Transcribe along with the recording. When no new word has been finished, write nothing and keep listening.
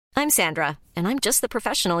I'm Sandra, and I'm just the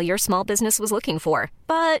professional your small business was looking for.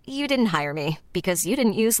 But you didn't hire me because you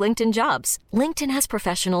didn't use LinkedIn Jobs. LinkedIn has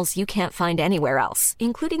professionals you can't find anywhere else,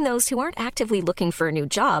 including those who aren't actively looking for a new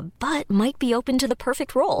job, but might be open to the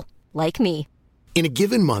perfect role, like me. In a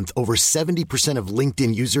given month, over 70% of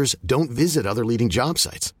LinkedIn users don't visit other leading job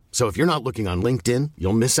sites. So if you're not looking on LinkedIn,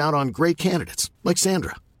 you'll miss out on great candidates like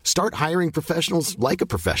Sandra. Start hiring professionals like a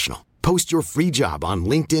professional. Post your free job on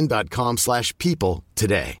linkedin.com/people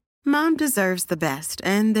today. Mom deserves the best,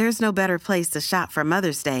 and there's no better place to shop for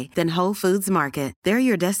Mother's Day than Whole Foods Market. They're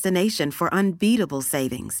your destination for unbeatable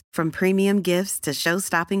savings, from premium gifts to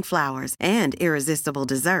show-stopping flowers and irresistible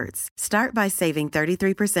desserts. Start by saving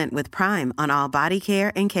 33% with Prime on all body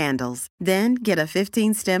care and candles. Then get a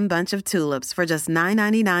 15-stem bunch of tulips for just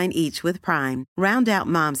 $9.99 each with Prime. Round out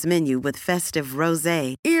Mom's menu with festive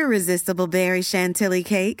rosé, irresistible berry chantilly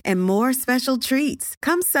cake, and more special treats.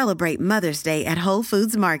 Come celebrate Mother's Day at Whole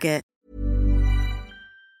Foods Market.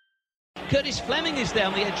 Curtis Fleming is there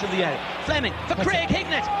on the edge of the area. Fleming for Craig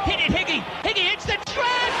Hignett. Hit it, Higgy. Higgy hits the treble!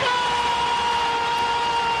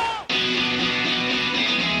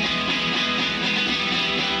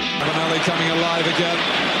 Ravanelli coming alive again.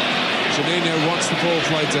 Juninho wants the ball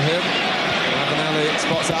played to him. Ravanelli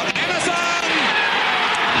spots out Emerson!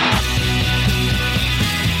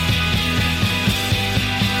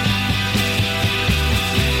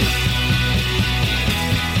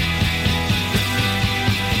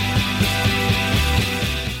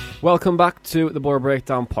 Welcome back to the Borough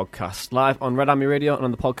Breakdown podcast, live on Red Army Radio and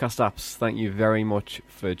on the podcast apps. Thank you very much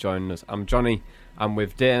for joining us. I'm Johnny, I'm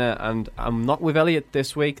with Dana, and I'm not with Elliot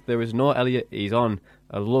this week. There is no Elliot. He's on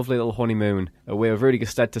a lovely little honeymoon away with Rudy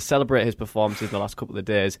Gestead to celebrate his performances in the last couple of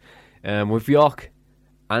days. With York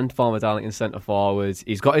and former Darlington centre forwards.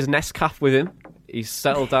 He's got his Nescaf with him. He's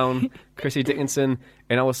settled down. Chrissy Dickinson,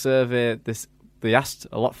 in our survey, they asked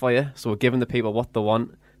a lot for you, so we're giving the people what they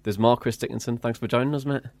want. There's more, Chris Dickinson. Thanks for joining us,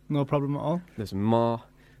 mate. No problem at all. There's more.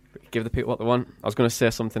 Give the people what they want. I was going to say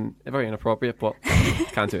something very inappropriate, but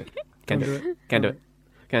can't do it. Can't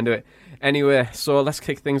do it. Anyway, so let's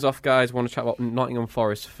kick things off, guys. I want to chat about Nottingham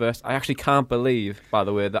Forest first. I actually can't believe, by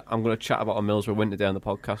the way, that I'm going to chat about a Middlesbrough win today on the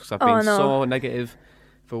podcast because I've been so negative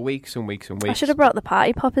for weeks and weeks and weeks. I should have brought the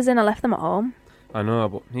party poppers in. I left them at home. I know,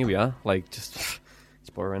 but here we are. It's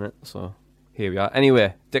boring it. So here we are.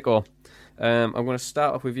 Anyway, Dicko. I'm going to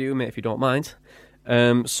start off with you, mate, if you don't mind.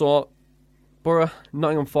 So, Borough,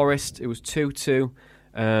 Nottingham Forest, it was 2-2.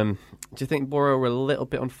 Do you think Borough were a little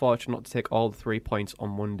bit unfortunate not to take all the 3 points on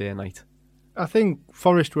Monday night? I think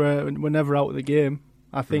Forest were never out of the game.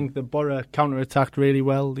 I think the Borough counter-attacked really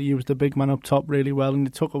well. They used the big man up top really well, and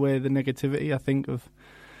they took away the negativity, I think, of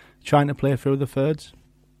trying to play through the thirds.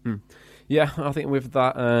 Yeah, I think with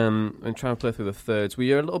that and trying to play through the thirds,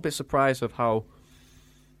 we were a little bit surprised of how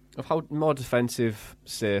more defensive,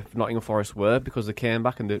 say, Nottingham Forest were, because they came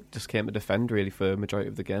back and they just came to defend really for the majority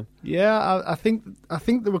of the game. Yeah, I think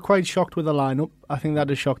they were quite shocked with the lineup. I think that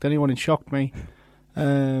has shocked anyone. It shocked me.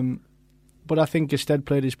 But I think Gestead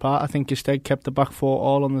played his part. I think Gestead kept the back four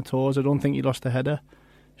all on the toes. I don't think he lost a header.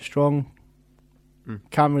 Strong.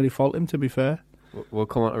 Can't really fault him, to be fair. We'll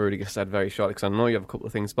come on to Rudy Gestead very shortly, because I know you have a couple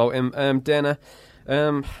of things about him. Dana,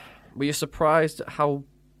 were you surprised at how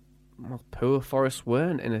poor Forest were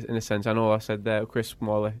in a sense? I know I said there, Chris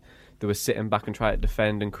Morley, they were sitting back and trying to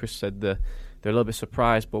defend, and Chris said they're a little bit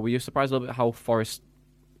surprised. But were you surprised a little bit how Forest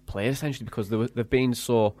played, essentially, because they've been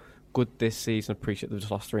so good this season? I appreciate they've just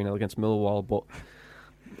lost 3-0 against Millwall, but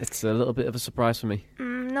it's a little bit of a surprise for me.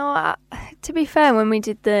 No, to be fair, when we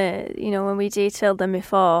did when we detailed them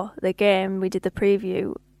before the game, we did the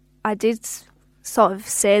preview, I did sort of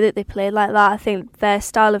say that they played like that. I think their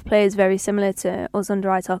style of play is very similar to us under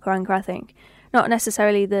Aitor Karanka, I think. Not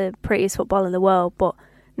necessarily the prettiest football in the world, but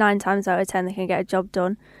 9 times out of 10 they can get a job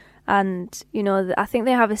done. And, I think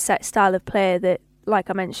they have a set style of play that, like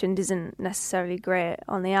I mentioned, isn't necessarily great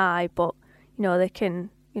on the eye, but, they can,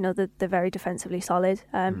 they're very defensively solid,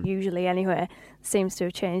 usually anyway. Seems to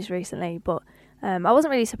have changed recently, but I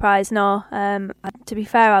wasn't really surprised, no. To be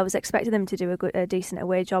fair, I was expecting them to do a decent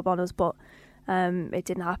away job on us, but it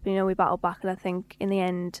didn't happen. We battled back, and I think in the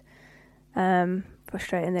end,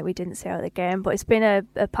 frustrating that we didn't see out the game. But it's been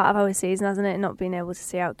a part of our season, hasn't it? Not being able to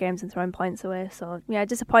see out games and throwing points away. So yeah,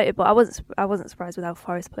 disappointed. But I wasn't surprised with how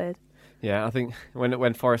Forest played. Yeah, I think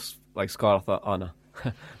when Forest scored, I thought, oh no,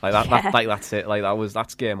 that's it.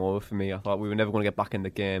 That's game over for me. I thought we were never going to get back in the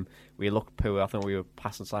game. We looked poor. I thought we were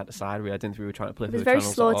passing side to side. I didn't think we were trying to play. It was very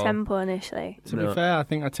slow tempo initially. To be fair, I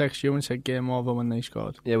think I texted you and said game over when they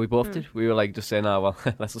scored. Yeah, we both did. We were just saying, well,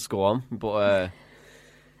 let's just go on. But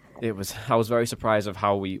I was very surprised of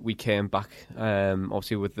how we came back.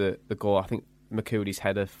 Obviously with the goal, I think McCurdy's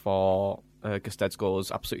header for Gested's goal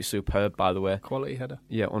was absolutely superb, by the way. Quality header.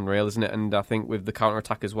 Yeah, unreal, isn't it? And I think with the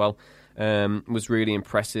counter-attack as well, was really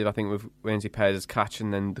impressive. I think with Ainsley Perez' catch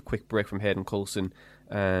and then the quick break from Hayden Coulson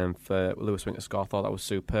for Lewis Wing to score, I thought that was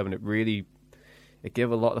superb, and it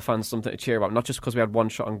gave a lot of the fans something to cheer about. Not just because we had one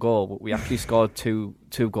shot on goal, but we actually scored two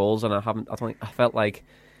goals, and I felt like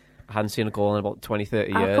I hadn't seen a goal in about 20,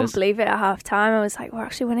 30 years. I couldn't believe it at half time. I was like, we're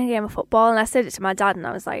actually winning a game of football. And I said it to my dad, and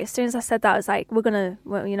I was like, as soon as I said that, I was like, we're not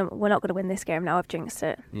going to win this game now. I've jinxed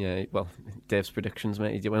it. Yeah, well, Dave's predictions,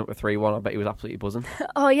 mate. He went with 3-1. I bet he was absolutely buzzing.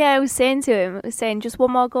 Oh, yeah, I was saying to him, just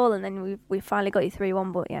one more goal, and then we finally got you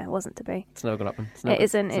 3-1. But yeah, it wasn't to be. It's never going to happen. It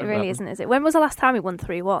isn't. It really isn't, is it? When was the last time we won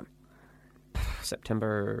 3-1?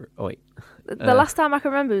 September 08. The last time I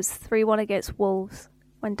can remember was 3-1 against Wolves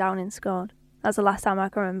when Downing scored. That's the last time I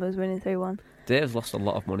can remember was winning 3-1. Dave's lost a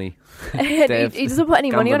lot of money. He doesn't put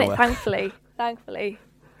any money on it, thankfully.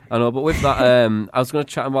 I know, but with that, I was going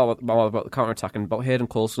to chat more about the counter-attack and about Hayden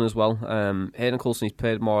Coulson as well. Hayden Coulson, he's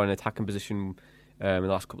played more in an attacking position in the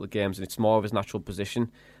last couple of games, and it's more of his natural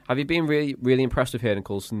position. Have you been really, really impressed with Hayden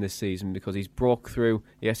Coulson this season? Because he's broke through.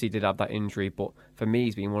 Yes, he did have that injury, but for me,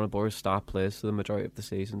 he's been one of Boro's star players for the majority of the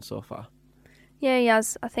season so far. Yeah, he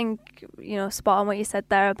has. I think, spot on what you said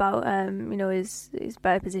there about, his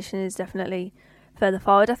better position is definitely further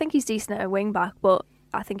forward. I think he's decent at a wing back, but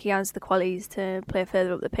I think he has the qualities to play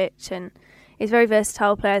further up the pitch, and he's a very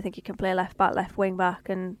versatile player. I think he can play left back, left wing back,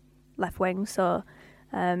 and left wing. So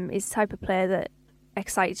he's the type of player that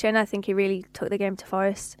excites you, and I think he really took the game to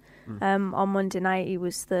Forest. On Monday night, he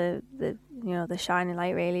was the shining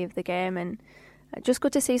light really of the game, and just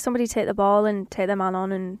good to see somebody take the ball and take their man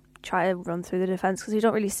on and try to run through the defence, because you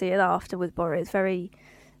don't really see it that often with Boro. It's very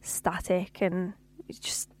static, and it's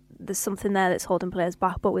just there's something there that's holding players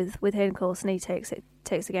back. But with Hayden Coulson, he takes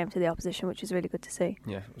the game to the opposition, which is really good to see.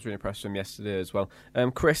 Yeah, I was really impressed with him yesterday as well.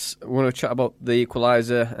 Chris, we want to chat about the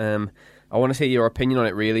equaliser. I want to hear your opinion on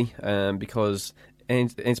it really, because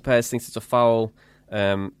Ainsley Perez thinks it's a foul.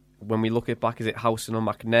 When we look at back, is it Howson or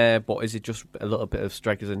McNair? But is it just a little bit of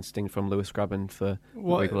striker's instinct from Lewis Grabban for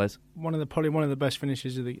equaliser? Probably one of the best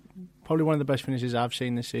finishes I've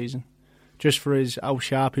seen this season. Just for how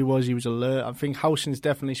sharp he was alert. I think Howson's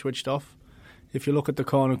definitely switched off. If you look at the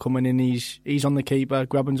corner coming in, he's on the keeper,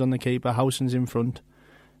 Grabban's on the keeper, Howson's in front.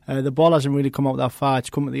 The ball hasn't really come out that far.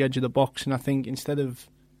 It's come at the edge of the box, and I think instead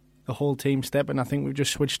of the whole team stepping, I think we've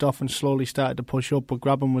just switched off and slowly started to push up. But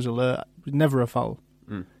Grabban was alert. It was never a foul.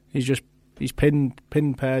 He's pinned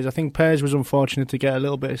Perez. I think Perez was unfortunate to get a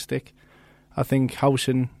little bit of stick. I think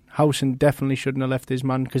Howson definitely shouldn't have left his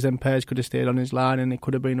man, because then Perez could have stayed on his line and it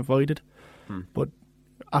could have been avoided. But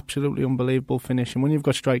absolutely unbelievable finish. And when you've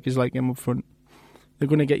got strikers like him up front, they're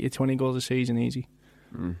going to get you 20 goals a season easy.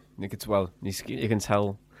 You can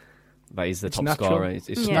tell that he's the top scorer.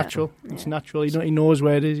 It's natural. It's natural. He knows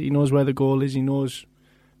where it is. He knows where the goal is. He knows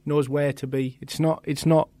where to be. It's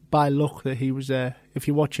not by luck that he was there. If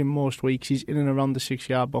you watch him most weeks, he's in and around the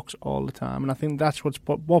 6-yard box all the time, and I think that's what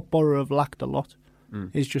Boro have lacked a lot.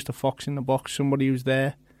 Is just a fox in the box, somebody who's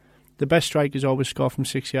there. The best strikers always score from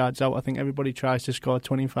 6 yards out. I think everybody tries to score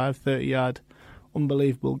 25, 30-yard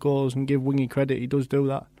unbelievable goals, and give Wingy credit, he does do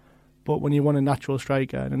that. But when you want a natural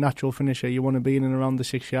striker and a natural finisher, you want to be in and around the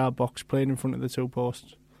 6-yard box, playing in front of the two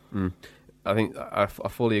posts. I think I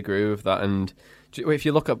fully agree with that. And if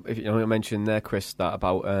you look up, you mentioned there, Chris, that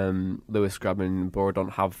about Lewis Grabban and Boro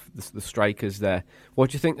don't have the strikers there. What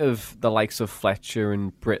do you think of the likes of Fletcher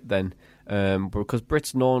and Britt then? Because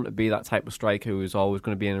Britt's known to be that type of striker who's always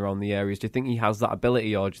going to be in and around the areas. Do you think he has that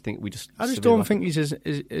ability, or do you think we just... I just don't think he's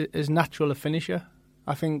as natural a finisher.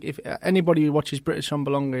 I think if anybody who watches British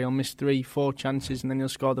Sombalonga, he'll miss 3-4 chances and then he'll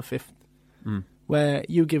score the 5th. Where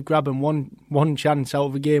you give Grabban one chance out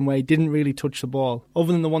of a game where he didn't really touch the ball,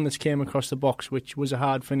 other than the one that came across the box, which was a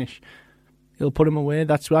hard finish, he'll put him away.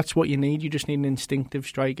 That's what you need. You just need an instinctive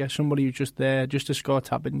striker, somebody who's just there just to score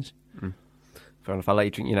tap-ins. Fair enough. I'll let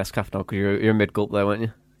you drink your Nescafe now, because you're mid-gulp there, weren't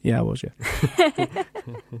you? Yeah, I was, yeah.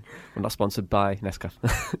 We're not sponsored by Nescafe.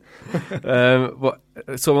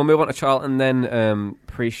 So we'll move on to Charlton then.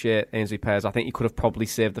 Appreciate Ainsley Perez. I think he could have probably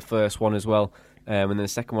saved the first one as well. And then the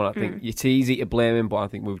second one, I think it's easy to blame him, but I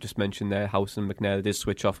think we've just mentioned there, Howson and McNair did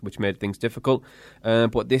switch off, which made things difficult.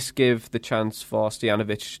 But this gave the chance for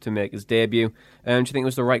Stojanovic to make his debut. Do you think it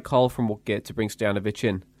was the right call from Woodgate to bring Stojanovic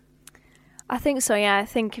in? I think so, yeah. I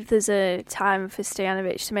think if there's a time for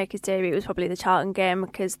Stojanovic to make his debut, it was probably the Charlton game,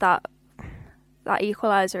 because that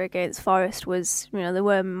equaliser against Forest was, there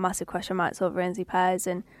were massive question marks over Ainsley Perez,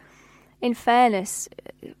 and in fairness,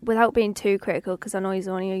 without being too critical, because I know he's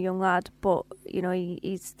only a young lad, but you know,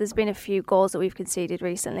 there's been a few goals that we've conceded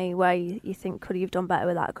recently where you think, could he have done better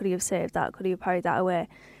with that? Could he have saved that? Could he have parried that away?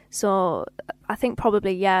 So I think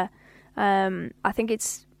probably, yeah. I think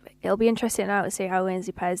it'll be interesting now to see how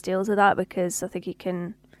Ainsley Pears deals with that, because I think he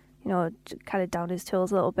can, you know, kind of down his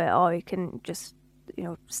tools a little bit, or he can just, you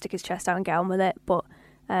know, stick his chest out and get on with it. But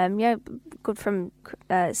yeah, good from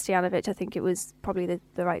Stojanovic. I think it was probably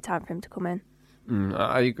the right time for him to come in.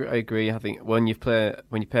 I agree. I think when you pay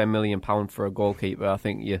 £1 million for a goalkeeper, I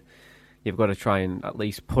think you've got to try and at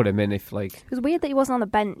least put him in. If like, it was weird that he wasn't on the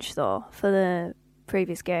bench though for the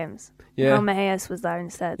previous games. Yeah, Mejias was there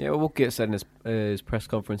instead. Yeah, well, Woodgate said in his press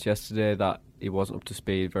conference yesterday that he wasn't up to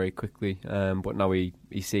speed very quickly, but now he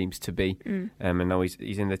seems to be, and now he's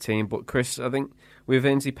in the team. But Chris, I think with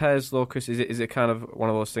Ainsley Pears though, Chris, is it kind of one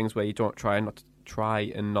of those things where you don't try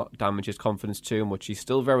and not damage his confidence too much? He's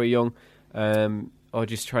still very young, or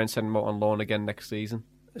just try and send him out on loan again next season?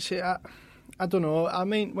 See, I don't know. I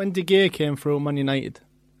mean, when De Gea came through Man United,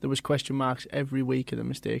 there was question marks every week of the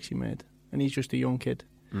mistakes he made, and he's just a young kid.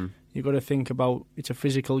 You've got to think about, it's a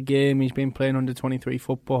physical game. He's been playing under 23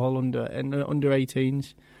 football, under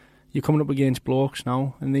 18s. You're coming up against blokes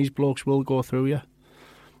now, and these blokes will go through you.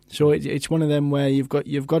 So it's one of them where he's got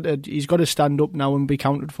to stand up now and be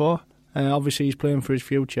counted for. Obviously, he's playing for his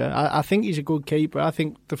future. I think he's a good keeper. I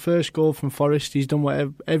think the first goal from Forest, he's done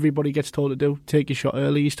what everybody gets told to do: take your shot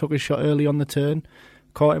early. He's took his shot early on the turn,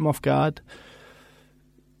 caught him off guard.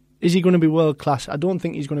 Is he going to be world class? I don't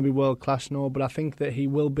think he's going to be world class, no, but I think that he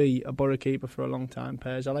will be a Borough keeper for a long time,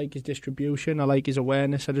 Pears. I like his distribution, I like his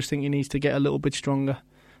awareness. I just think he needs to get a little bit stronger.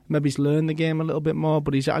 Maybe he's learned the game a little bit more,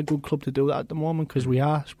 but he's at a good club to do that at the moment, because we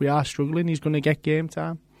are struggling. He's going to get game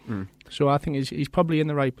time. So I think he's probably in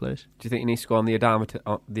the right place. Do you think he needs to go on the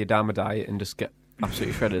Adama diet and just get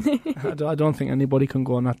absolutely shredded? I don't think anybody can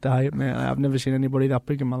go on that diet, mate. I've never seen anybody that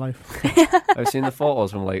big in my life. I've seen the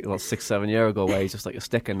photos from like 6-7 years ago where he's just like a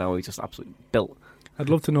stick, and now he's just absolutely built. I'd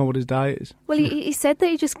love to know what his diet is. Well, he said that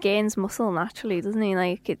he just gains muscle naturally, doesn't he?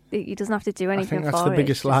 Like he doesn't have to do anything for it. I think that's the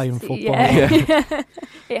biggest lie in football. Yeah.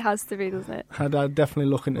 It has to be, doesn't it? I'd definitely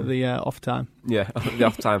look into the off time. Yeah, the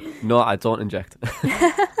off time. No, I don't inject.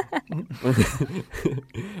 I mean,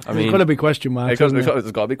 there's got to be question marks.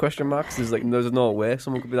 There's got to be question marks. There's no way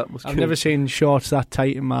someone could be that muscular. I've never seen shorts that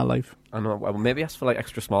tight in my life. I know. Well, maybe ask for like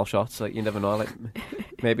extra small shorts. Like you never know. Like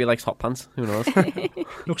maybe he likes hot pants. Who knows?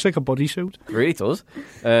 Looks like a bodysuit. It really does.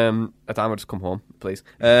 Adama, just come home, please.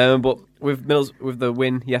 But with Mills, with the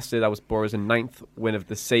win yesterday, that was Borough's 9th win of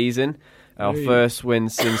the season. Our first win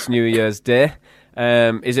since New Year's Day.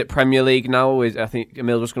 Is it Premier League now? I think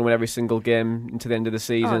Millwall's going to win every single game into the end of the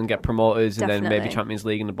season and get promoted, and then maybe Champions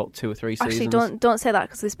League in about 2 or 3 seasons. Actually, don't say that,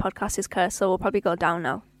 because this podcast is cursed, so we'll probably go down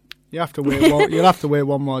now. You have to wait. You'll have to wait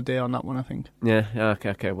one more day on that one, I think. Yeah.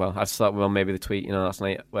 Okay. Well, I just thought, maybe the tweet, last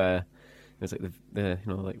night where it was like the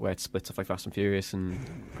like where it splits off like Fast and Furious and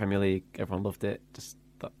Premier League. Everyone loved it. Just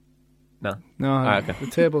thought, no. Okay. The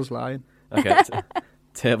table's lying. Okay.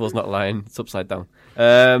 Table's not lying. It's upside down.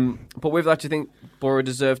 But with that, do you think Borough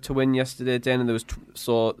deserved to win yesterday, Dan? And there was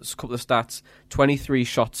a couple of stats: 23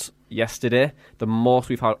 shots yesterday, the most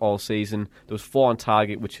we've had all season. There was 4 on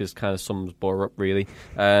target, which is kind of sums Borough up really.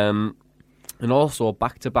 And also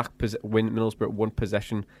back-to-back Middlesbrough won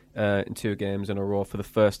possession in 2 games in a row for the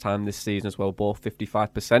first time this season as well, both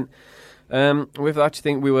 55%. With that, do you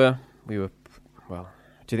think we were? Do you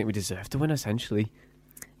think we deserved to win essentially?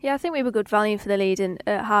 Yeah, I think we were good value for the lead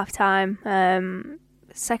at half time.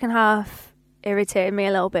 Second half irritated me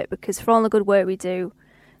a little bit, because for all the good work we do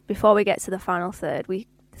before we get to the final third, we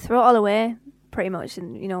throw it all away pretty much.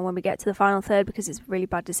 And when we get to the final third, because it's really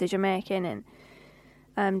bad decision making.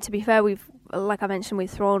 And to be fair, like I mentioned, we've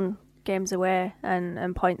thrown games away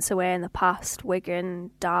and points away in the past. Wigan,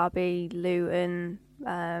 Derby, Luton,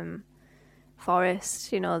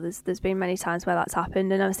 Forest, there's been many times where that's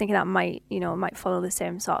happened, and I was thinking that might follow the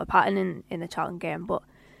same sort of pattern in the Charlton game. But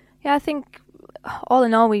yeah, I think all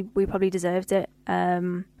in all we probably deserved it.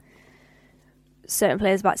 Certain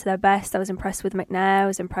players back to their best. I was impressed with McNair. I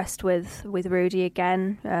was impressed with Rudy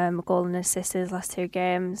again. A goal and assist in his last 2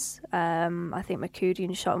 games. I think McCuddy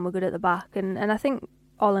and Shotton were good at the back, and I think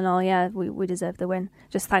all in all, yeah, we deserved the win.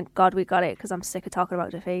 Just thank God we got it, because I'm sick of talking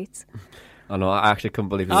about defeats. I know, I actually couldn't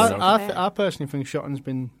believe it. I personally think Shotton's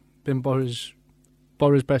been Borough's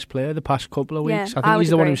best player the past couple of weeks. Yeah, I think he's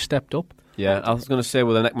the one who stepped up. Yeah, I was going to say,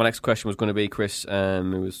 my next question was going to be Chris,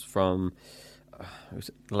 who was from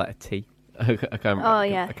the letter T. I can't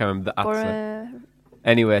remember the answer.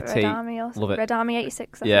 Anyway, Red T. Army also. Love it. Red Army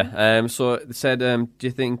 86. Yeah. So it said, do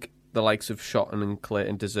you think the likes of Shotton and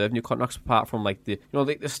Clayton deserve new contracts, apart from like the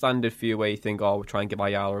standard few where you think, oh, we'll try and give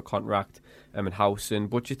Ayala a contract and Howson.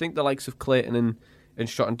 But do you think the likes of Clayton and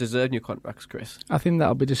Shotton deserve new contracts, Chris? I think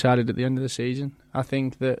that'll be decided at the end of the season. I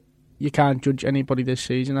think that you can't judge anybody this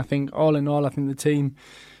season. I think all in all, I think the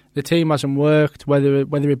team hasn't worked, whether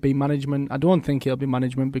it be management. I don't think it'll be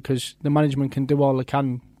management, because the management can do all they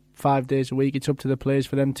can 5 days a week. It's up to the players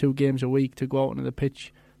for them 2 games a week to go out onto the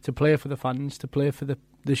pitch, to play for the fans, to play for the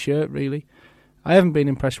shirt, really. I haven't been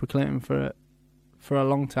impressed with Clayton for a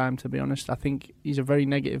long time, to be honest. I think he's a very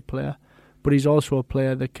negative player, but he's also a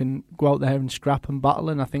player that can go out there and scrap and battle,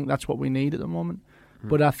 and I think that's what we need at the moment.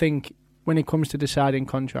 But I think when it comes to deciding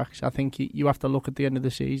contracts, I think you have to look at the end of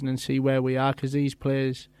the season and see where we are, because these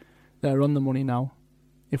players, they're on the money now.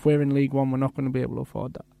 If we're in League One, we're not going to be able to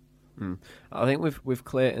afford that. I think with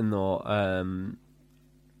Clayton, though,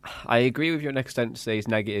 I agree with you to an extent to say he's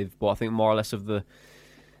negative, but I think more or less of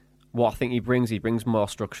what I think he brings more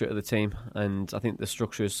structure to the team, and I think the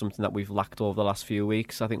structure is something that we've lacked over the last few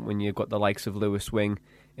weeks. I think when you've got the likes of Lewis Wing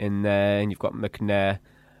in there and you've got McNair,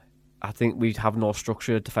 I think we have no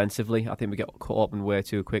structure defensively. I think we get caught open way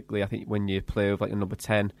too quickly. I think when you play with like a number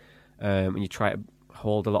 10 and you try to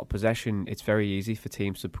hold a lot of possession, it's very easy for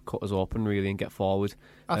teams to cut us open really and get forward.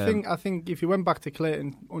 I think if you went back to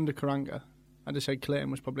Clayton under Karanka, I'd have said Clayton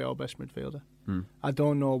was probably our best midfielder. I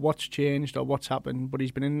don't know what's changed or what's happened, but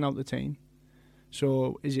he's been in and out of the team.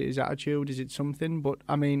 So is it his attitude? Is it something? But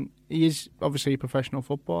I mean, he is obviously a professional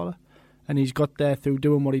footballer, and he's got there through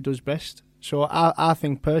doing what he does best. So I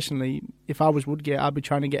think personally, if I was Woodgate, I'd be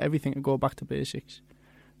trying to get everything to go back to basics.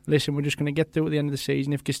 Listen, we're just going to get through at the end of the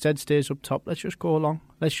season. If Gestede stays up top, let's just go along.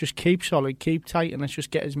 Let's just keep solid, keep tight, and let's just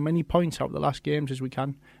get as many points out of the last games as we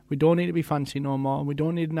can. We don't need to be fancy no more. We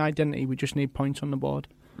don't need an identity. We just need points on the board.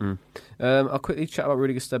 I'll quickly chat about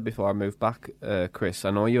Rudy Gestede before I move back, Chris. I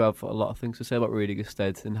know you have a lot of things to say about Rudy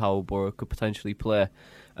Gestede and how Borough could potentially play.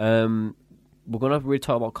 We're going to really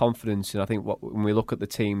talk about confidence, and I think when we look at the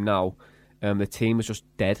team now, the team is just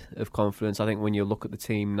dead of confidence. I think when you look at the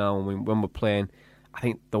team now and when we're playing, I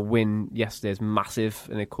think the win yesterday is massive,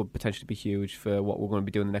 and it could potentially be huge for what we're going to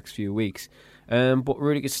be doing the next few weeks. But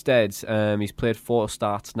Rudy Gestede, he's played 4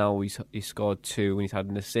 starts now. He's scored 2, and he's had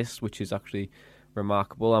an assist, which is actually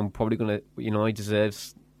remarkable. I'm probably going to, he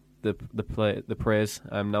deserves the praise.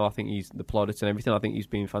 Now I think he's the plaudits and everything. I think he's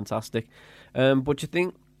been fantastic. But do you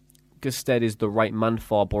think Gestede is the right man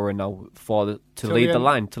for Borough now to lead the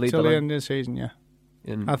line? Till the end of the season, yeah.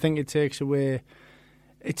 I think it takes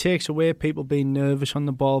away people being nervous on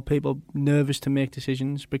the ball, people nervous to make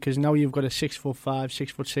decisions, because now you've got a 6'5",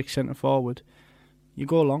 6'6" centre forward. You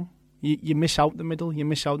go along. You miss out the middle.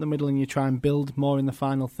 And you try and build more in the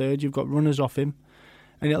final third. You've got runners off him,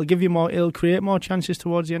 and it'll give you more. It'll create more chances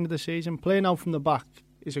towards the end of the season. Playing out from the back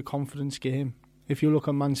is a confidence game. If you look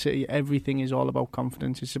at Man City, everything is all about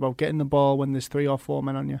confidence. It's about getting the ball when there's 3 or 4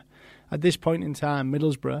 men on you. At this point in time,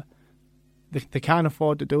 Middlesbrough, they can't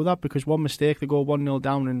afford to do that, because one mistake, they go 1-0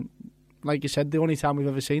 down, and like you said, the only time we've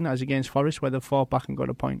ever seen that is against Forest, where they fought back and got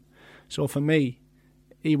a point. So for me,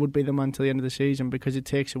 he would be the man till the end of the season, because it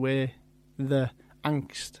takes away the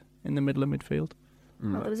angst in the middle of midfield.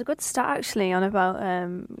 Well, there was a good stat actually on about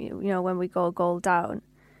when we go a goal down.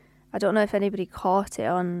 I don't know if anybody caught it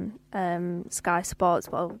on Sky Sports,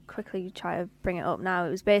 but I'll quickly try to bring it up now. It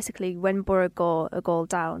was basically when Borough go a goal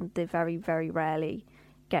down, they very, very rarely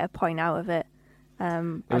get a point out of it.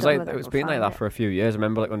 It was been like that for a few years. I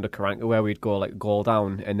remember under Karanka where we'd go goal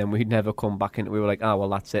down and then we'd never come back in. We were like, well,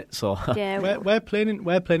 that's it. So yeah, we're playing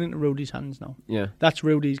into Rudy's hands now. Yeah, that's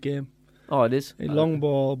Rudy's game. Oh, it is. A long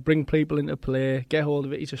ball, bring people into play, get hold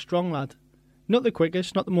of it. He's a strong lad. Not the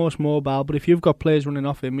quickest, not the most mobile, but if you've got players running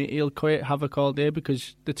off him, he'll create havoc all day,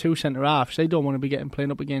 because the 2 centre halves, they don't want to be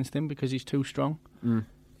playing up against him because he's too strong.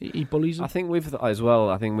 He bullies them. I think with that as well,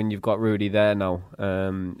 I think when you've got Rudy there now,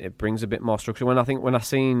 it brings a bit more structure. When I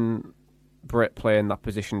seen Britt play in that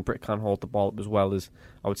position, Britt can hold the ball up as well as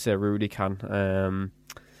I would say Rudy can.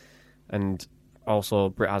 And also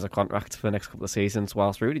Britt has a contract for the next couple of seasons,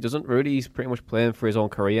 whilst Rudy doesn't. Rudy's pretty much playing for his own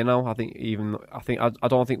career now. I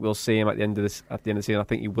don't think we'll see him at the end of the season. I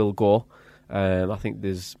think he will go. I think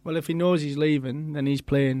there's... Well, if he knows he's leaving, then he's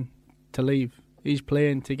playing to leave. He's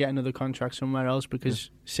playing to get another contract somewhere else, because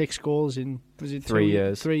 6 goals in 3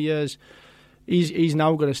 years. 3 years. He's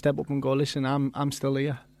now got to step up and go, listen, I'm still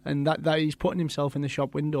here. And that he's putting himself in the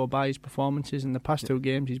shop window by his performances. In the past 2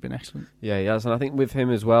 games, he's been excellent. Yeah, he has. And I think with him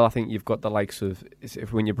as well, I think you've got the likes of,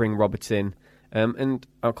 when you bring Roberts in, And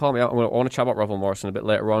I'll call me out. I want to chat about Ravel Morrison a bit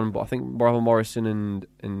later on, but I think Ravel Morrison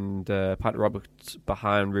and Patrick Roberts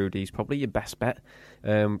behind Rudy is probably your best bet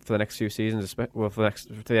for the next few seasons, for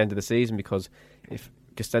the end of the season, because if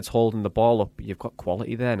Gested's holding the ball up, you've got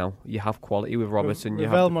quality there now. You have quality with Robertson.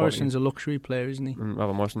 Ravel Morrison's a luxury player, isn't he?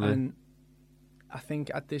 Ravel Morrison, and I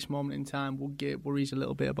think at this moment in time, we'll get worries a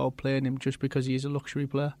little bit about playing him just because he is a luxury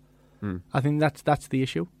player. I think that's the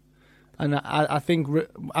issue. And I think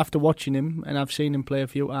after watching him, and I've seen him play a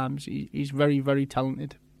few times, he's very, very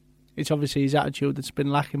talented. It's obviously his attitude that's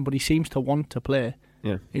been lacking, but he seems to want to play.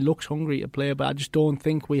 Yeah, he looks hungry to play, but I just don't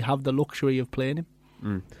think we have the luxury of playing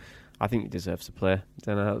him. I think he deserves to play.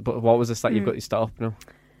 But what was the stat you've got your stat up now?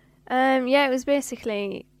 Yeah, it was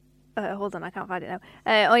basically... hold on, I can't find it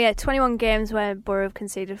now. 21 games where Borough have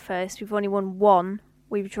conceded first. We've only won 1.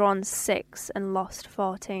 We've drawn 6 and lost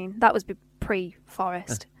 14. That was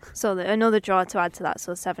pre-Forest. So another draw to add to that,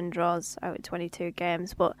 so 7 draws out of 22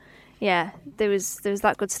 games. But yeah, there was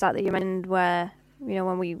that good stat that you mentioned where, you know,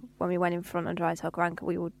 when we went in front on Dry Talk Rank,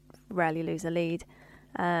 we would rarely lose a lead.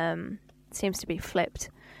 Seems to be flipped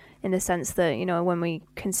in the sense that, you know, when we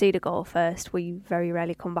concede a goal first, we very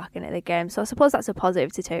rarely come back into the game. So I suppose that's a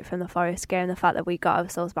positive to take from the Forest game, the fact that we got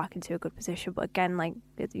ourselves back into a good position. But again, like,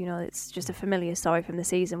 you know, it's just a familiar story from the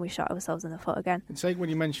season. We shot ourselves in the foot again. It's like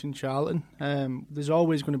when you mentioned Charlton, there's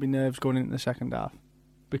always going to be nerves going into the second half,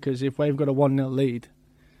 because if we've got a 1-0 lead,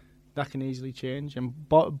 that can easily change. And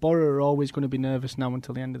Borough are always going to be nervous now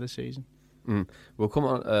until the end of the season. We'll come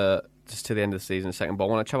on just to the end of the season in a second, but I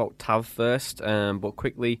want to chat about Tav first. But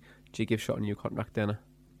quickly, do you give Shot a new contract, Dana?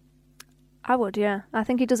 I would, yeah. I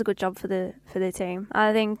think he does a good job for the team.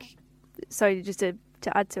 I think, sorry, just to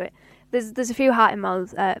add to it, there's a few heart and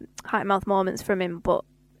mouth moments from him, but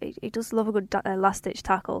he does love a good last ditch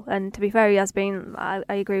tackle. And to be fair, he has been. I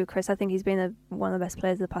agree with Chris. I think he's been one of the best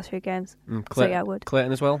players of the past few games. So yeah, I would.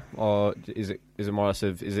 Clayton as well, or is it more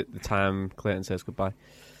of is it the time Clayton says goodbye?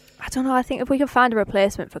 I don't know. I think if we can find a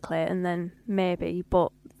replacement for Clayton, then maybe.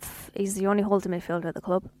 But he's the only holding midfielder at the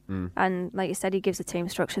club, and like you said, he gives the team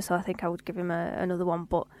structure. So I think I would give him another one.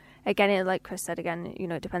 But again, like Chris said, you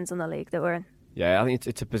know, it depends on the league that we're in. Yeah, I think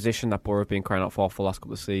it's a position that Borough have been crying out for the last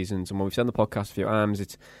couple of seasons, and when we've said on the podcast a few times,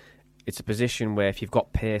 it's a position where if you've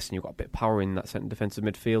got pace and you've got a bit of power in that centre defensive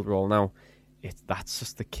midfield role now, that's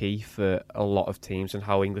just the key for a lot of teams and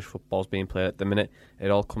how English football's being played at the minute.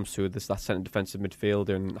 It all comes through that centre defensive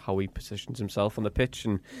midfielder and how he positions himself on the pitch.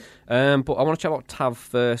 And but I want to chat about Tav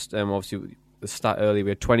first. Obviously, the stat earlier,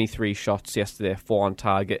 we had 23 shots yesterday, 4 on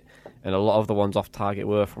target, and a lot of the ones off target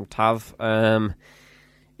were from Tav.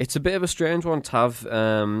 It's a bit of a strange one, Tav.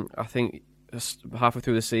 I think halfway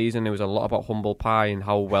through the season, it was a lot about humble pie and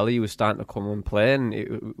how well he was starting to come and play, and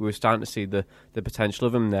we were starting to see the potential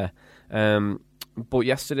of him there. But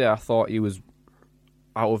yesterday, I thought he was,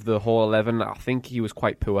 out of the whole 11, I think he was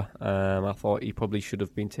quite poor. I thought he probably should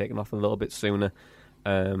have been taken off a little bit sooner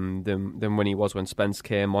than when he was when Spence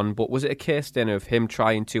came on. But was it a case then of him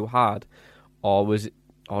trying too hard, or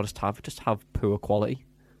just have poor quality?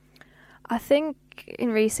 I think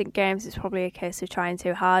in recent games it's probably a case of trying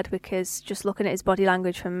too hard, because just looking at his body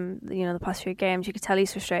language from the past few games, you could tell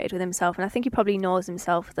he's frustrated with himself, and I think he probably knows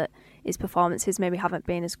himself that his performances maybe haven't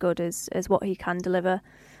been as good as what he can deliver.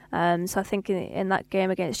 So I think in that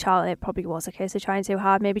game against Charlton, it probably was a case of trying too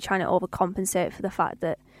hard, maybe trying to overcompensate for the fact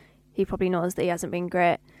that he probably knows that he hasn't been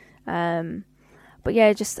great. But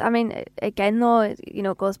yeah, again though,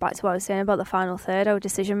 it goes back to what I was saying about the final third. Our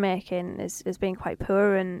decision making is being quite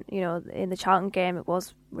poor, and in the Charlton game it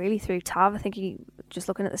was really through Tav. I think just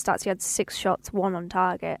looking at the stats, he had 6 shots, 1 on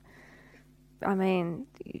target. I mean,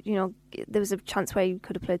 there was a chance where you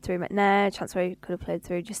could have played through McNair, a chance where you could have played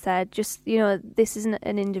through this isn't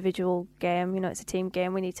an individual game, it's a team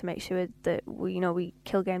game. We need to make sure that we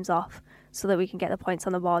kill games off so that we can get the points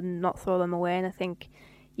on the board and not throw them away. And I think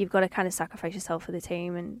you've got to kind of sacrifice yourself for the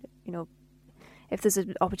team, and if there's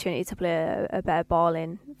an opportunity to play a better ball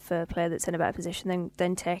in for a player that's in a better position,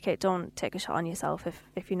 then take it. Don't take a shot on yourself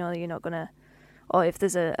if you know that you're not gonna, or if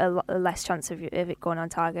there's a less chance of it going on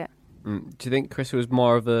target. Do you think, Chris, it was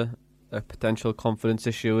more of a potential confidence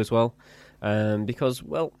issue as well? Because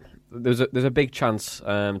there's a big chance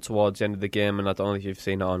towards the end of the game, and I don't know if you've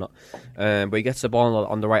seen it or not, but he gets the ball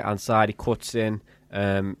on the right hand side, he cuts in,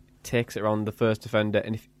 takes it around the first defender,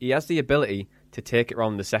 and if he has the ability to take it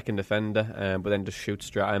around the second defender, but then just shoots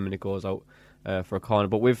straight at him and it goes out for a corner.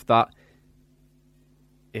 But with that,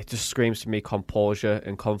 it just screams to me composure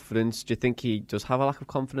and confidence. Do you think he does have a lack of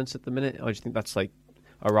confidence at the minute, or do you think that's like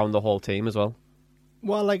around the whole team as well?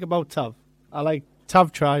 What I like about Tav,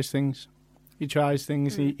 Tav tries things. He tries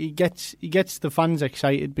things. He gets the fans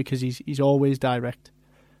excited because he's always direct.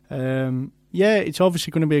 It's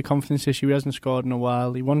obviously going to be a confidence issue. He hasn't scored in a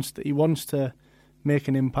while. He wants to make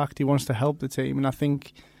an impact. He wants to help the team, and I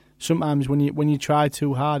think sometimes when you try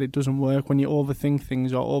too hard, it doesn't work. When you overthink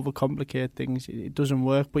things or overcomplicate things, it doesn't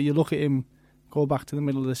work. But you look at him, go back to the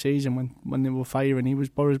middle of the season when they were firing, he was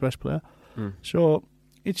Borough's best player. So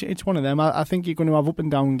it's one of them. I think you're going to have up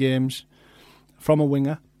and down games from a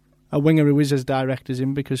winger who is as direct as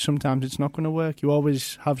him, because sometimes it's not going to work. You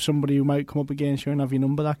always have somebody who might come up against you and have your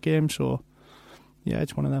number that game. So yeah,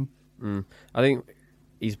 it's one of them. I think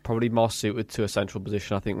he's probably more suited to a central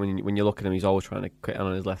position. I think when you look at him, he's always trying to cut in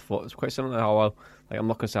on his left foot. It's quite similar to how I'm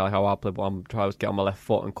not going to say how I play, but I'm trying to get on my left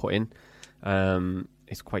foot and cut in.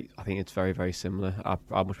 I think it's very, very similar.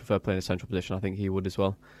 I much prefer playing a central position. I think he would as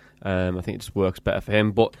well. I think it just works better for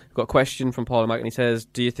him. But we've got a question from Paul Mack, and he says,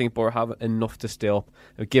 do you think Borough have enough to stay up?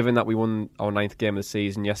 Given that we won our 9th game of the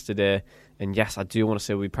season yesterday, and yes, I do want to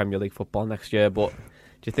say we'll be Premier League football next year, but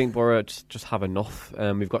do you think Borough just have enough?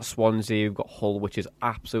 We've got Swansea, we've got Hull, which is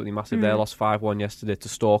absolutely massive. They lost 5-1 yesterday to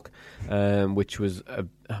Stoke, which was a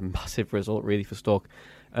massive result really for Stoke.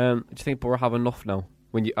 Do you think Borough have enough now,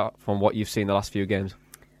 from what you've seen the last few games?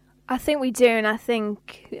 I think we do, and I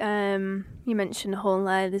think you mentioned Hull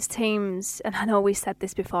there. There's teams, and I know we said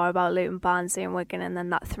this before about Luton, Barnsley and Wigan, and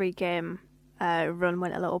then that 3-game run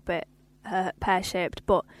went a little bit pear-shaped,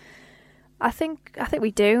 but I think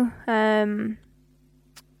we do.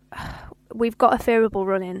 We've got a favourable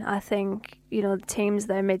run in. I think, the teams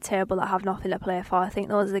that are mid-table that have nothing to play for, I think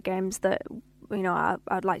those are the games that,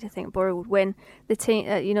 I'd like to think Borough would win. The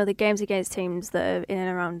the games against teams that are in and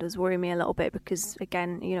around us worry me a little bit because,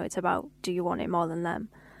 again, it's about, do you want it more than them?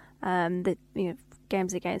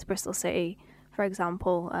 Games against Bristol City, for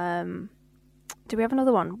example. Do we have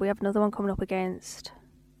another one? We have another one coming up against...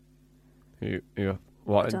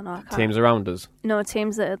 What? I don't know. Teams around us? No,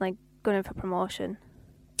 teams that are going for promotion.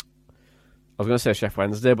 I was going to say Sheff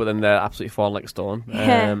Wednesday, but then they're absolutely falling like a stone.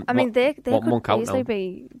 Yeah, they could easily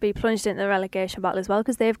now? be plunged into the relegation battle as well,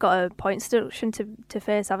 because they've got a points deduction to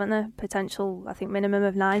face, haven't they? Potential, I think, minimum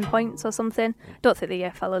of 9 points or something. Don't think the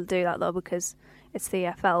EFL will do that though, because it's the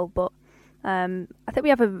EFL. But I think we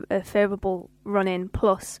have a favourable run in.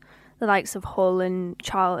 Plus the likes of Hull and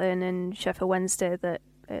Charlton and Sheffield Wednesday that,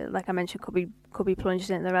 like I mentioned, could be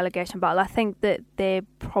plunged into the relegation battle. I think that they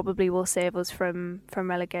probably will save us from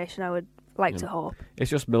relegation. I would like to hope. It's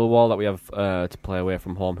just Millwall that we have to play away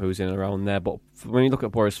from home, who's in and around there. But when you look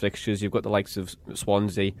at Borough's fixtures, you've got the likes of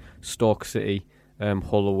Swansea, Stoke City,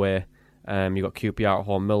 Hull away. You've got QPR at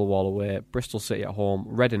home, Millwall away, Bristol City at home,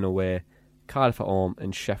 Reading away, Cardiff at home,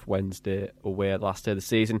 and Sheff Wednesday away last day of the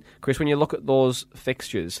season. Chris, when you look at those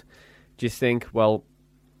fixtures, do you think, well,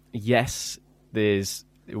 yes,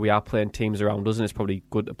 we are playing teams around us, and it's probably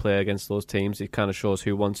good to play against those teams. It kind of shows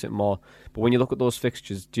who wants it more. But when you look at those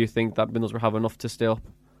fixtures, do you think that Middlesbrough have enough to stay up?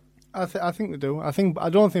 I think they do. I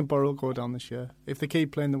don't think Borough will go down this year if they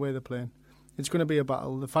keep playing the way they're playing. It's going to be a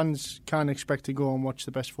battle. The fans can't expect to go and watch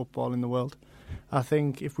the best football in the world. I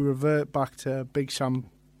think if we revert back to Big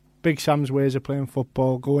Sam's ways of playing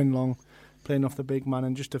football, going long, playing off the big man,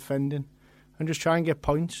 and just defending, and just try and get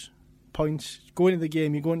points. Go into the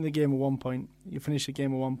game. You go into the game with 1 point. You finish the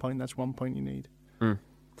game with 1 point. That's 1 point you need.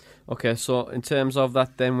 Okay, so in terms of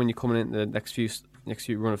that, then when you're coming into the next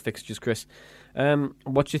few run of fixtures, Chris,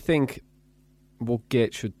 what do you think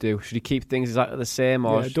Woodgate should do? Should he keep things exactly the same,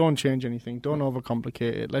 or don't change anything? Don't overcomplicate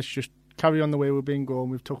it. Let's just carry on the way we've been going.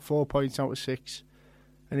 We've took 4 points out of 6.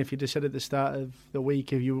 And if you'd have said at the start of the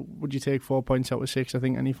week, would you take 4 points out of 6, I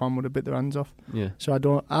think any fan would have bit their hands off. Yeah.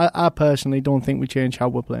 So I personally don't think we change how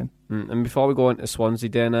we're playing. And before we go into Swansea,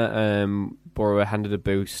 Dana, Borough handed a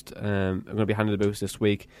boost. I'm going to be handed a boost this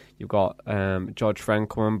week. You've got George Friend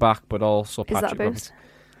coming back, but also Patrick Roberts.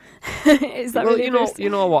 Is that really a boost? You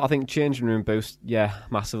know what? I think changing room boost, yeah,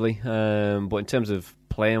 massively. But in terms of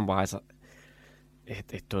playing wise,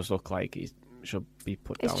 it does look like he should be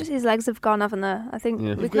put down. It's just his legs have gone, haven't they? I think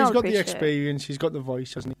he's got the experience, he's got the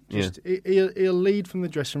voice, hasn't he? He'll lead from the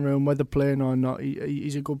dressing room, whether playing or not.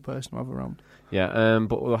 He's a good person to have around. Yeah,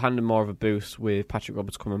 but we're handing more of a boost with Patrick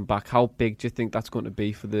Roberts coming back. How big do you think that's going to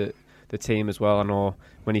be for the team as well? I know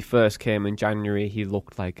when he first came in January, he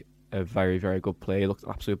looked like a very, very good player. He looked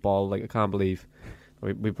an absolute ball. Like, I can't believe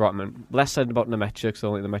we brought him in. Less said about Nemecha, because I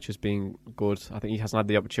don't think Nemecha's been good. I think he hasn't had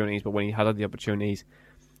the opportunities, but when he had the opportunities,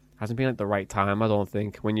 hasn't been at the right time, I don't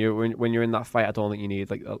think. When you're in that fight, I don't think you need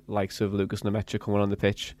likes of Lucas Nemecha coming on the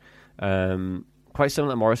pitch. Quite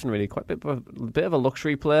similar to Morrison, really. Quite a bit of a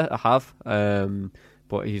luxury player, I have.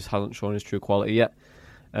 But he hasn't shown his true quality yet.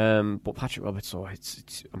 But Patrick Roberts,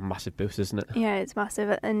 it's a massive boost, isn't it? Yeah, it's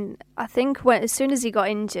massive. And I think as soon as he got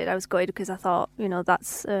injured, I was gutted because I thought,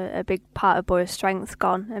 that's a big part of Borough's strength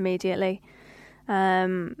gone immediately.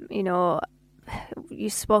 You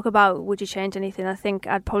spoke about would you change anything? I think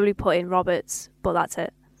I'd probably put in Roberts, but that's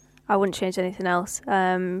it. I wouldn't change anything else.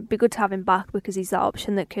 Be good to have him back because he's that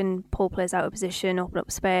option that can pull players out of position, open up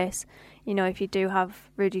space. If you do have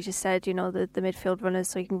Rudy just said, the midfield runners,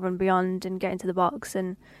 so you can run beyond and get into the box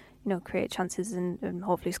and create chances and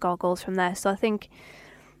hopefully score goals from there. So I think,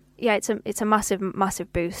 yeah, it's a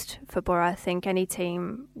massive boost for Borough. I think any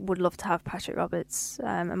team would love to have Patrick Roberts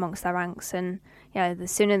amongst their ranks, and yeah, the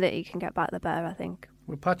sooner that he can get back, the better, I think.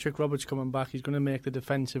 With Patrick Roberts coming back, he's going to make the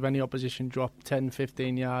defence of any opposition drop 10,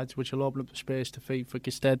 15 yards, which will open up the space to feet for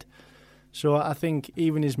Gestede. So I think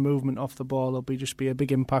even his movement off the ball will just be a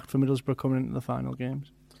big impact for Middlesbrough coming into the final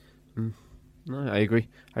games. No, I agree.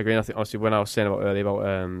 I think obviously when I was saying earlier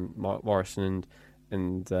about Morrison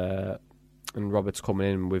and Roberts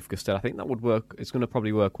coming in with Gestede, I think that would work. It's going to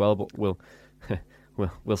probably work well, but we'll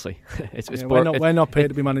see. We're not paid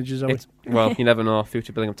to be managers, are we? Well, you never know.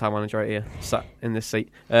 Future Billingham manager right here, sat in this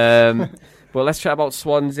seat. But let's chat about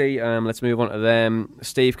Swansea. Let's move on to them.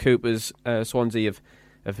 Steve Cooper's Swansea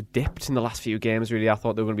have dipped in the last few games, really. I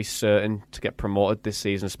thought they were going to be certain to get promoted this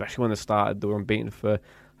season, especially when they started. They were unbeaten for,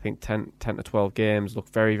 I think, 10 to 12 games.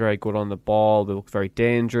 Looked very, very good on the ball. They looked very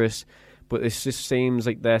dangerous. But it just seems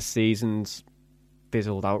like their season's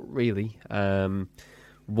fizzled out, really.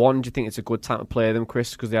 One, do you think it's a good time to play them,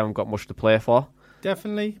 Chris, because they haven't got much to play for?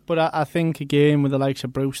 Definitely, but I think a game with the likes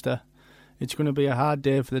of Brewster, it's going to be a hard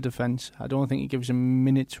day for the defence. I don't think he gives him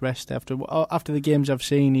minutes rest after the games I've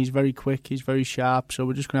seen. He's very quick, he's very sharp, so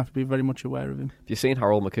we're just going to have to be very much aware of him. Have you seen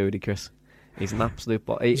Harold McCurdy, Chris? He's an absolute...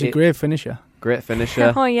 He's a great finisher. Great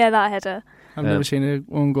finisher. Oh yeah, that header. I've never seen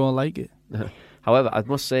one goal like it. However, I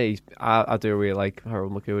must say, I do really like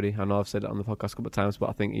Harold McCurdy. I know I've said it on the podcast a couple of times, but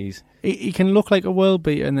I think he can look like a world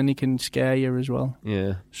beater, and then he can scare you as well.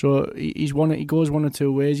 Yeah. So he goes one or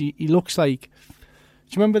two ways. He looks like...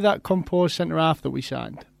 Do you remember that composed centre half that we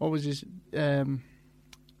signed? What was his...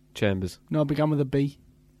 Chambers. No, it began with a B.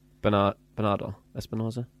 Bernardo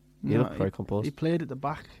Espinosa. He looked very composed. He played at the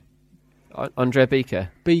back. Andre BK.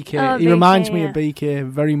 BK. He reminds me of BK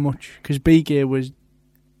very much, because BK was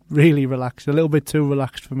really relaxed, a little bit too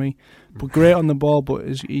relaxed for me, but great on the ball. But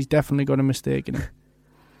he's definitely got a mistake in him.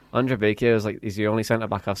 Andre BK he's the only centre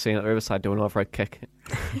back I've seen at Riverside doing an overhead kick.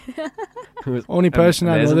 Only person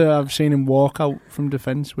I know that I've seen him walk out from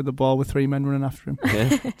defence with the ball with three men running after him.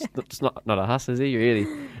 Yeah, it's not a hass, is he, really?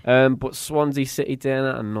 But Swansea City,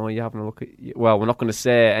 Dana, I know you're having a look at... Well, we're not going to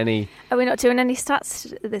say any... Are we not doing any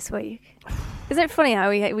stats this week? Isn't it funny how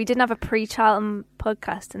we didn't have a pre-Charlton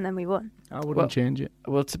podcast and then we won? I wouldn't change it.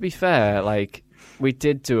 Well, to be fair, we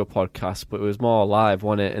did do a podcast, but it was more live,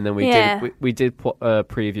 wasn't it? And then we did put a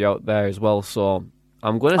preview out there as well, so...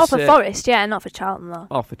 I'm going to say... for Forest, yeah, not for Charlton, though.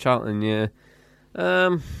 Oh, for Charlton, yeah.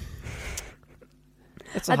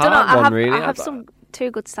 It's a hard one, really. I have some two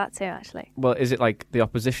good stats here, actually. Well, is it like the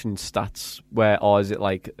opposition stats, or is it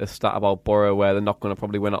like a stat about Borough where they're not going to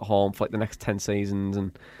probably win at home for the next 10 seasons?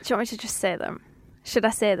 And do you want me to just say them? Should I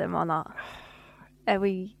say them or not? Are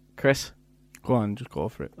we... Chris? Go on, just go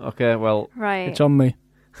for it. Okay, well... Right. It's on me.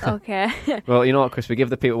 Okay. Well, you know what, Chris? We give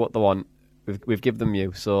the people what they want. We've given them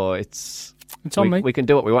you, so it's on me. We can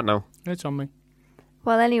do what we want now. It's on me.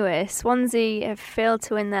 Well, anyway, Swansea have failed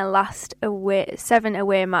to win their last 7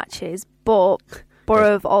 away matches, but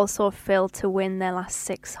Borough have also failed to win their last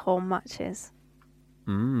 6 home matches.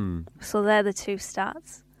 So they're the two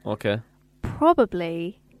stats. Okay.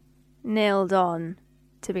 Probably nailed on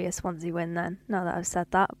to be a Swansea win then, now that I've said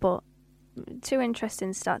that, but two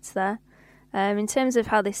interesting stats there. In terms of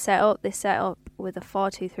how they set up with a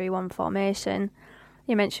 4-2-3-1 formation.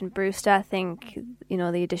 You mentioned Brewster. I think,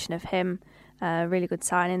 the addition of him, really good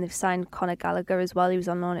signing. They've signed Conor Gallagher as well. He was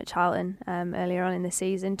on loan at Charlton earlier on in the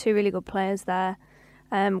season. 2 really good players there.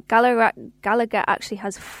 Gallagher actually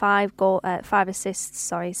has 5 assists,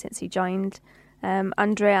 since he joined.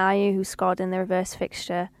 Andre Ayew, who scored in the reverse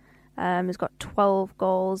fixture, has got 12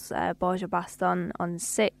 goals. Borja Baston on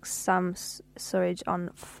 6. Sam Surridge on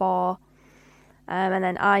 4. And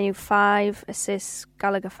then Ayew 5 assists,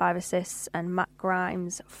 Gallagher 5 assists, and Matt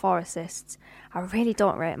Grimes 4 assists. I really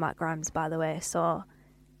don't rate Matt Grimes, by the way, so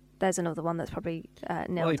there's another one that's probably nailed.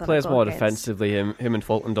 Well, he plays more defensively, him and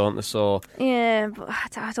Fulton, don't they? So yeah, but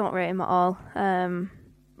I don't rate him at all.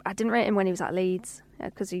 I didn't rate him when he was at Leeds,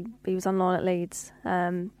 because he was on loan at Leeds.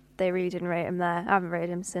 They really didn't rate him there. I haven't rated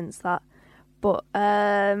him since that. But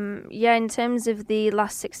in terms of the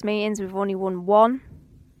last 6 meetings, we've only won 1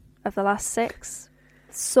 of the last 6.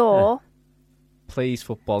 So, Please,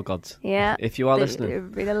 football gods. yeah. If you are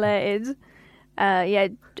listening, Be elated. I'll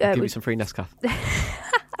give you some free Nescafe.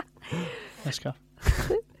 Let's go.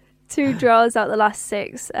 2 draws out the last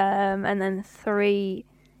 6, and then 3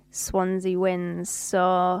 Swansea wins.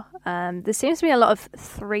 So there seems to be a lot of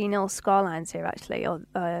 3-0 scorelines here, actually.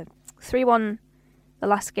 3-1 the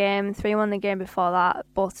last game, 3-1 the game before that,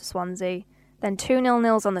 both to Swansea. Then 2-0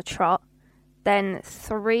 nils on the trot. Then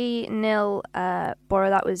 3-0 Borough.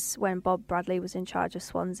 That was when Bob Bradley was in charge of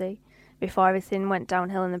Swansea, before everything went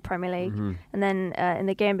downhill in the Premier League. Mm-hmm. And then in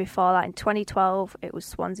the game before that, in 2012, it was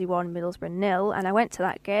Swansea 1, Middlesbrough 0. And I went to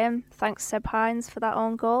that game. Thanks Seb Hines for that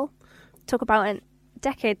own goal. Took about a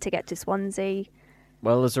decade to get to Swansea.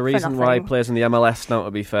 Well, there's a reason why he plays in the MLS now,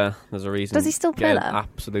 to be fair. There's a reason. Does he still play getting there?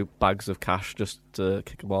 absolute bags of cash just to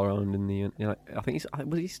kick a ball around in the... You know, I think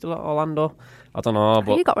was he still at Orlando? I don't know,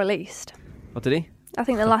 but... He got released. What, did he? I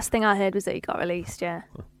think the last thing I heard was that he got released, yeah.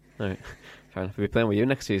 All right. Fair enough. We'll be playing with you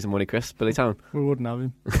next season, won't he, Chris? Billy Town. We wouldn't have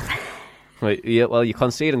him. Right, yeah, well, you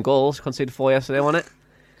conceded goals. You conceded 4 yesterday, wasn't it?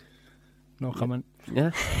 No comment. Yeah,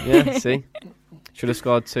 see? Should have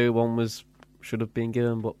scored 2. One should have been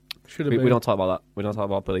given, but Should have been. we don't talk about that. We don't talk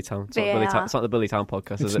about Billy Town. It's not the Billy Town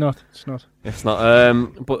podcast, is it? It's not. It's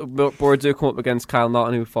not. But Borough do come up against Kyle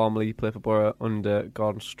Norton, who formerly played for Borough under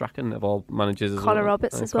Gordon Strachan, of all managers. Connor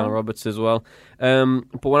Roberts as well. Connor Roberts as well.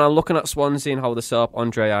 But when I'm looking at Swansea and how they set up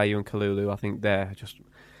Andre Ayew and Kalulu, I think they're just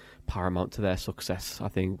paramount to their success. I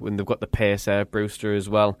think when they've got the pace there, Brewster as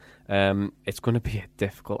well, it's going to be a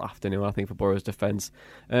difficult afternoon, I think, for Borough's defence.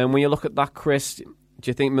 When you look at that, Chris, do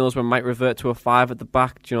you think Middlesbrough might revert to a 5 at the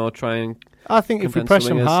back? Do you know, try and... I think if we press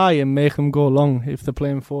them high and make them go long, if they're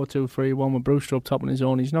playing 4-2-3-1 with Brewster up top on his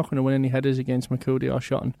own, he's not going to win any headers against McCurdy or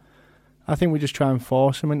Shotton. I think we just try and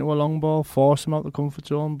force him into a long ball, force him out the comfort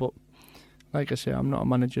zone. But like I say, I'm not a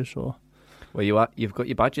manager, so... Well, you've got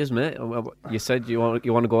your badges, mate. You said you want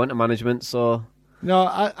to go into management, so... No,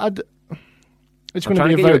 it's going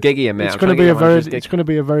to be a gig here, mate. It's going to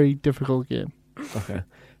be a very difficult game. Okay.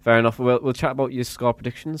 Fair enough. We'll chat about your score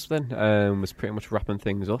predictions then. It's pretty much wrapping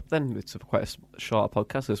things up then. It's quite a short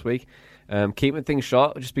podcast this week. Keeping things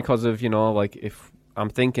short just because of, if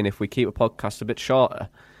we keep a podcast a bit shorter,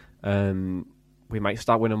 we might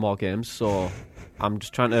start winning more games. So I'm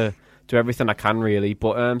just trying to do everything I can, really.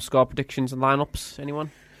 But score predictions and lineups, anyone?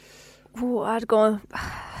 Ooh, I'd go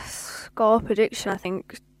score prediction, I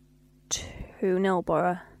think 2-0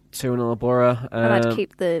 Borough. 2-0 Borough. And I'd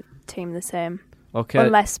keep the team the same. Okay.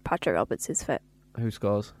 Unless Patrick Roberts is fit. Who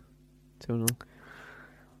scores? 2-0.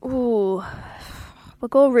 Ooh, we'll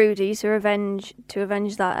go Rudy to avenge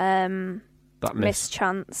that missed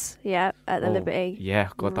chance. Yeah, at the Liberty. Yeah,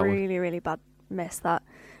 God, that really, really bad miss that,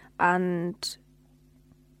 and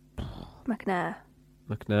McNair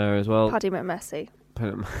as well. Paddy McMessy.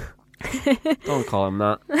 Don't call him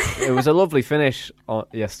that. It was a lovely finish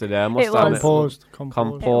yesterday. I must admit.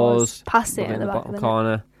 Composed. Passed it in the bottom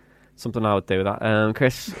corner. Something I would do with that.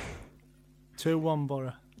 Chris? 2-1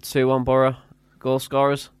 Borough. 2-1 Borough. Goal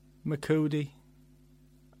scorers? McCurdy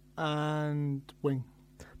and Wing.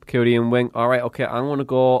 McCurdy and Wing. All right, okay. I'm going to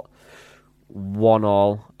go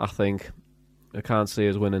 1-1, I think. I can't see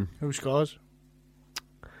us winning. Who scores?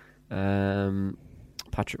 Patrick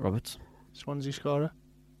Roberts. Swansea scorer?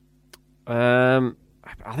 I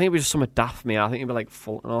think it was just something daft, me. I think it'd be like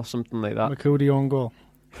Fulton or something like that. McCurdy on goal.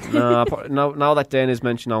 No, now that Dana's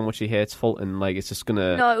mentioned how much he hates Fulton, it's just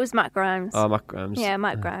gonna... No, it was Matt Grimes. Oh, Matt Grimes. Yeah,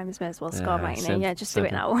 Matt Grimes may as well score, mate. Yeah, just do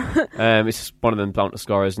it now. It's just one of them bound to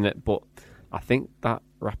score, isn't it? But I think that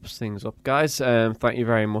wraps things up, guys. Thank you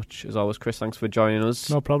very much, as always, Chris. Thanks for joining us.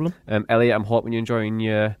 No problem. Elliot, I'm hoping you're enjoying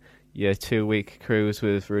your 2-week cruise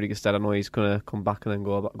with Rudy Gestede. I know he's gonna come back and then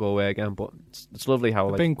go away again, but it's lovely how...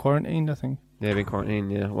 They've been quarantined, I think. Yeah, been quarantined,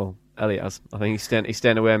 yeah. Well, Elliot has. I think he's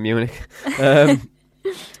staying away in Munich.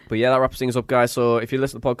 But yeah, that wraps things up, guys. So if you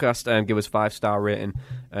listen to the podcast, give us 5-star rating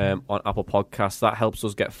on Apple Podcasts. That helps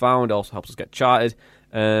us get found. It also helps us get charted.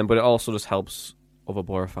 But it also just helps other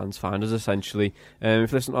Borough fans find us, essentially.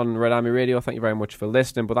 If you listen on Red Army Radio, thank you very much for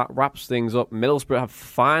listening. But that wraps things up. Middlesbrough have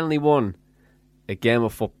finally won a game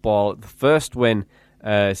of football. The first win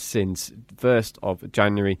since 1st of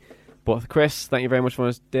January. But Chris, thank you very much for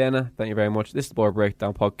us. Dana, thank you very much. This is the Borough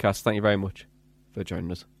Breakdown Podcast. Thank you very much for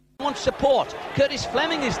joining us. Wants support. Curtis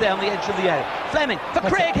Fleming is there on the edge of the area. Fleming for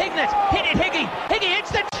Craig Hignett. Hit it, Higgy. Higgy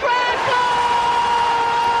hits the treble!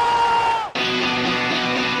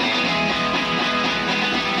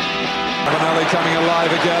 Ravanelli coming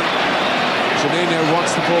alive again. Juninho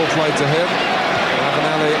wants the ball played to him.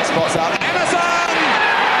 Ravanelli spots out Emerson!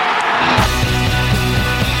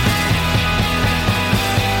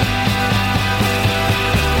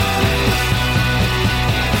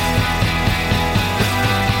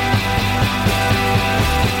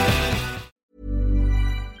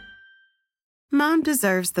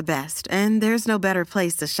 deserves the best, and there's no better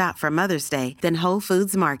place to shop for Mother's Day than Whole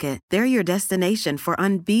Foods Market. They're your destination for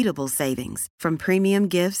unbeatable savings, from premium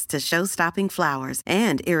gifts to show-stopping flowers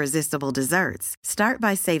and irresistible desserts. Start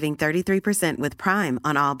by saving 33% with Prime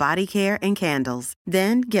on all body care and candles.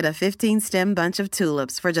 Then get a 15-stem bunch of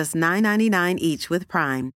tulips for just $9.99 each with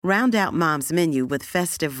Prime. Round out Mom's menu with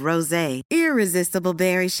festive rosé, irresistible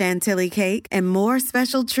berry chantilly cake, and more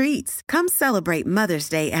special treats. Come celebrate Mother's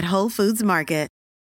Day at Whole Foods Market.